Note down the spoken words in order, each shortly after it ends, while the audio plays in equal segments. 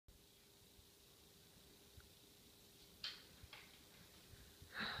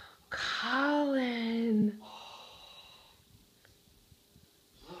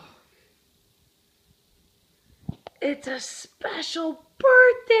It's a special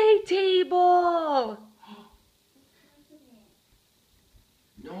birthday table.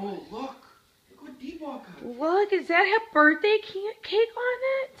 No, look. Look what Depot got. Look, does that have birthday cake on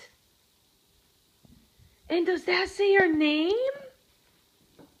it? And does that say your name?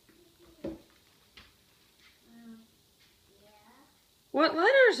 What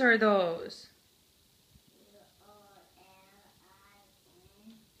letters are those?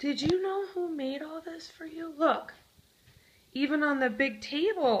 Did you know who made all this for you? Look, even on the big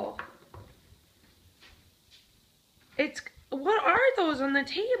table. What are those on the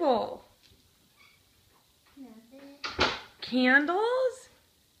table? Nothing. Candles?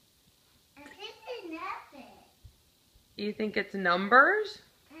 I think it's nothing. You think it's numbers?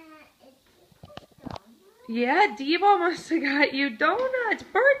 It's Yeah, Devo must have got you donuts,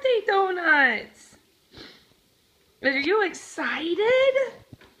 birthday donuts. Are you excited?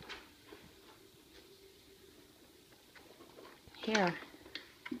 Here.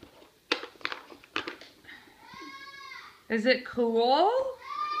 Is it cool?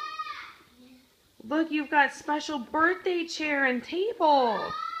 Look, you've got special birthday chair and table.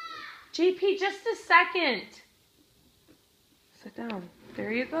 JP, just a second. Sit down.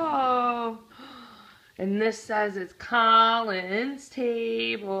 There you go. And this says it's Colin's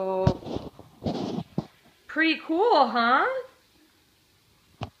table. Pretty cool, huh?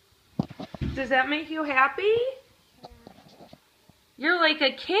 Does that make you happy? You're like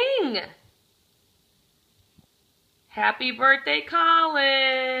a king. Happy birthday,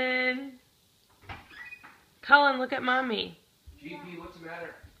 Colin. Colin, look at Mommy. GP, what's the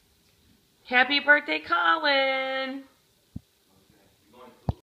matter? Happy birthday, Colin.